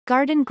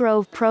Garden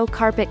Grove Pro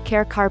Carpet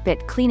Care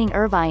Carpet Cleaning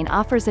Irvine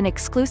offers an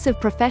exclusive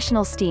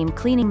professional steam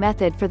cleaning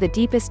method for the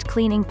deepest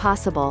cleaning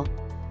possible.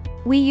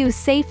 We use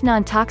safe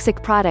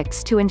non-toxic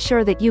products to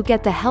ensure that you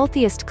get the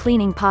healthiest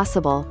cleaning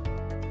possible.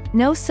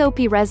 No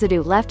soapy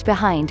residue left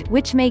behind,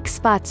 which makes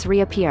spots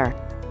reappear.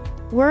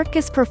 Work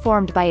is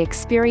performed by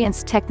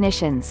experienced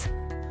technicians.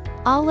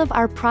 All of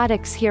our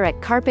products here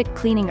at Carpet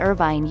Cleaning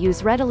Irvine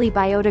use readily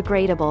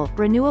biodegradable,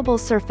 renewable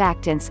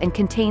surfactants and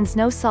contains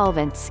no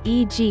solvents,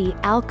 e.g.,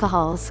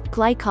 alcohols,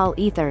 glycol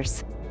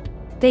ethers.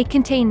 They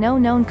contain no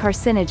known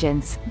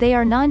carcinogens. They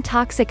are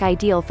non-toxic,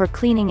 ideal for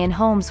cleaning in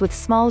homes with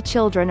small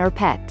children or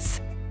pets.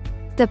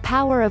 The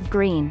power of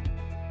green.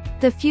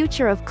 The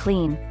future of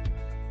clean.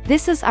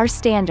 This is our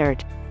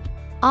standard.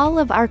 All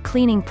of our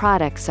cleaning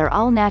products are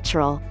all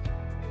natural,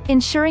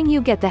 ensuring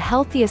you get the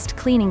healthiest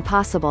cleaning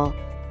possible.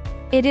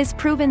 It is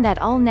proven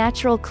that all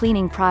natural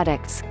cleaning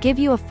products give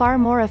you a far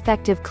more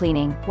effective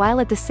cleaning, while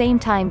at the same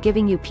time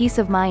giving you peace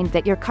of mind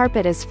that your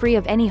carpet is free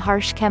of any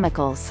harsh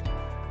chemicals.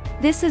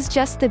 This is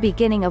just the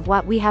beginning of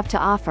what we have to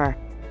offer.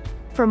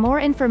 For more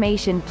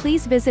information,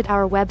 please visit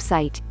our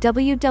website,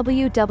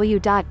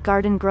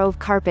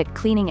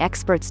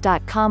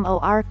 www.gardengrovecarpetcleaningexperts.com,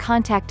 or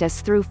contact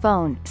us through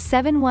phone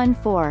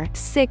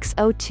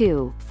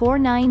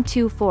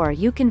 714-602-4924.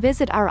 You can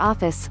visit our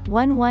office,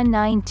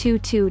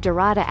 11922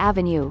 Dorada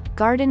Avenue,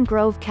 Garden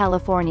Grove,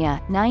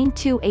 California,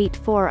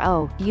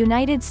 92840,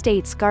 United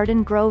States.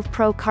 Garden Grove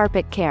Pro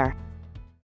Carpet Care.